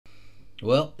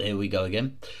Well, here we go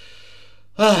again.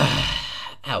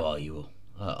 How are you all?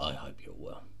 I hope you're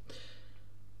well.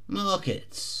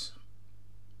 Markets.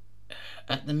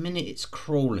 At the minute it's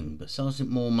crawling, but something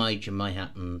more major may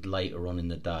happen later on in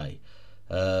the day.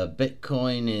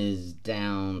 Bitcoin is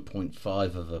down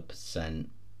 0.5%,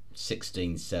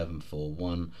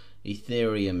 16,741.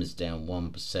 Ethereum is down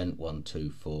 1%,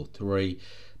 1243.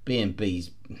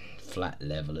 BNB's flat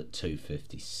level at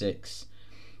 256.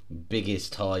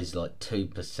 Biggest highs like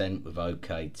 2% with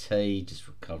OKT, just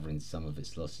recovering some of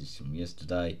its losses from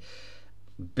yesterday.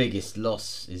 Biggest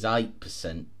loss is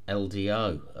 8%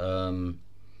 LDO.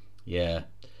 Yeah,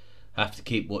 have to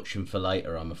keep watching for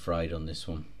later, I'm afraid, on this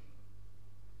one.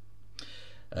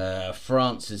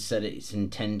 France has said it's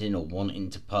intending or wanting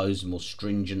to pose more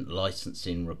stringent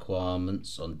licensing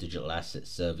requirements on digital asset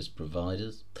service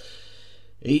providers.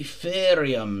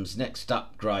 Ethereum's next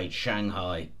upgrade,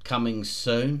 Shanghai, coming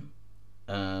soon.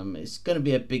 It's going to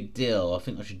be a big deal. I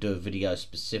think I should do a video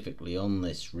specifically on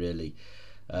this, really.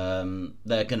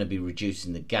 They're going to be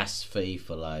reducing the gas fee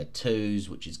for layer 2s,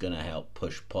 which is going to help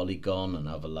push Polygon and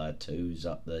other layer 2s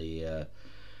up the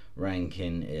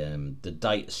ranking. The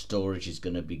data storage is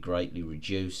going to be greatly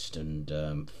reduced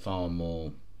and far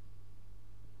more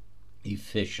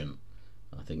efficient,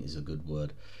 I think is a good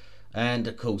word. And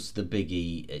of course the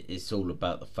biggie, it's all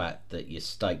about the fact that your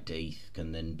staked ETH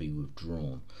can then be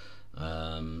withdrawn,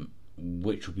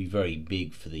 which will be very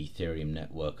big for the Ethereum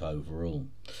network overall.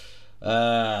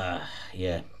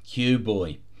 Yeah,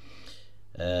 Q-Boy,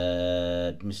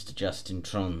 Mr. Justin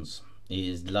Trons, he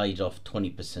has laid off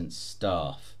 20%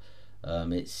 staff.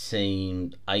 It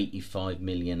seemed 85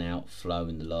 million outflow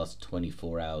in the last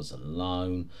 24 hours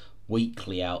alone.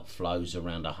 Weekly outflows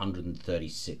around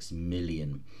 136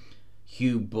 million.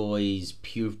 Q-Boy's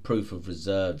proof of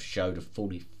reserve showed a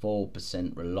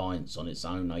 44% reliance on its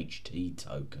own HT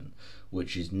token,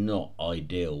 which is not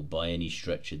ideal by any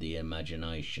stretch of the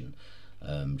imagination.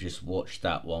 Just watch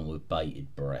that one with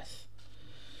bated breath.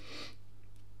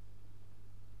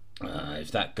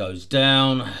 If that goes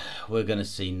down, we're going to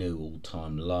see new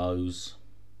all-time lows.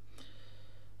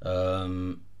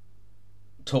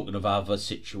 Talking of other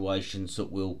situations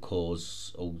that will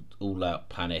cause all-out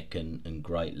panic and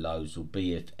great lows will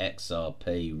be if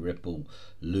XRP, Ripple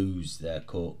lose their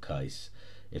court case.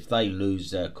 If they lose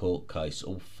their court case,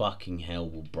 all fucking hell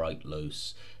will break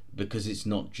loose, because it's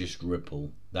not just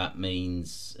Ripple. That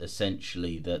means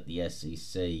essentially that the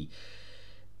SEC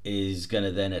is going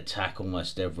to then attack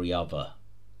almost every other.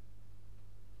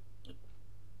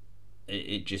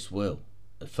 It just will.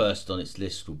 First on its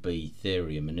list will be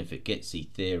Ethereum, and if it gets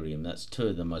Ethereum, that's two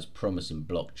of the most promising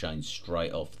blockchains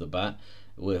straight off the bat.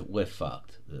 We're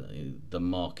fucked. The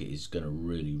market is going to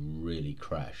really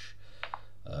crash.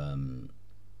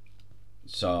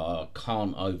 So I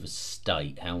can't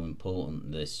overstate how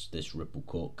important this Ripple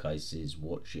court case is.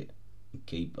 Watch it and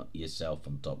keep yourself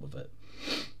on top of it.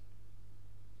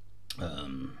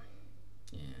 Yeah.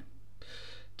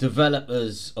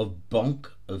 Developers of Bonk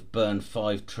have burned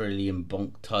 5 trillion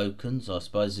Bonk tokens. I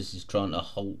suppose this is trying to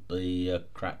halt the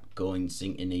crap coin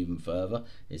sinking even further.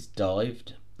 It's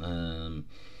dived.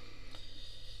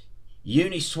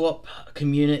 Uniswap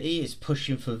community is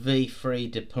pushing for V3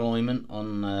 deployment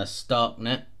on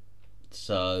Starknet,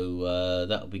 so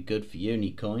that'll be good for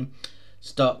Unicoin.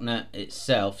 Starknet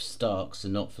itself, Starks, are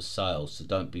not for sale, so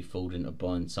don't be fooled into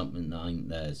buying something that ain't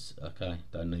theirs. Okay,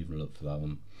 don't even look for that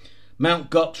one. Mt.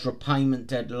 Gox repayment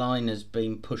deadline has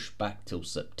been pushed back till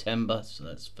September, so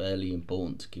that's fairly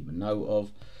important to keep a note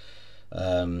of.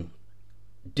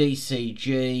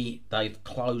 DCG, they've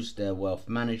closed their wealth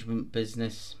management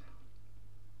business.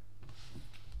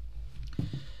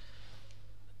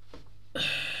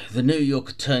 The New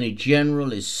York Attorney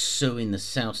General is suing the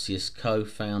Celsius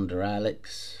co-founder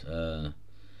Alex.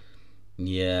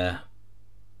 Yeah,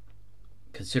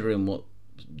 considering what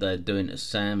they're doing to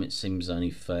Sam, it seems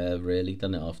only fair, really,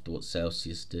 doesn't it, after what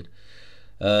Celsius did.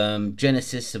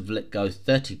 Genesis have let go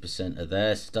 30% of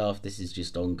their staff. This is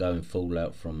just ongoing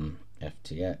fallout from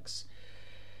FTX.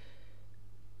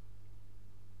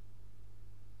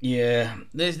 Yeah,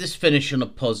 let's finish on a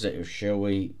positive, shall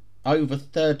we? Over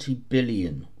 30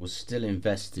 billion was still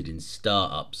invested in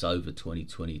startups over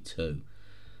 2022.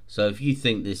 So if you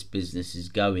think this business is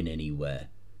going anywhere,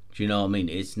 do you know what I mean?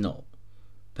 It's not.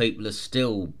 People are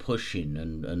still pushing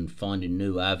and finding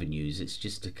new avenues. It's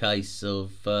just a case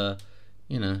of, we'll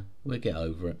get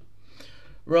over it.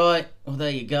 Right, well,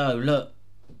 there you go. Look,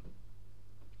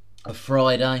 a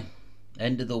Friday,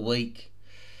 end of the week.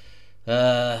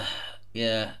 Yeah,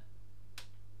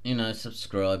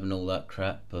 subscribe and all that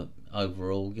crap. But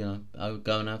overall, I would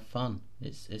go and have fun.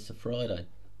 It's a Friday.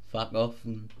 fuck off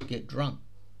and get drunk.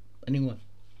 Anyway.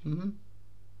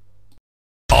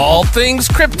 All things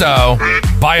crypto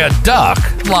by a duck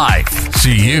life.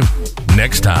 See you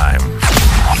next time.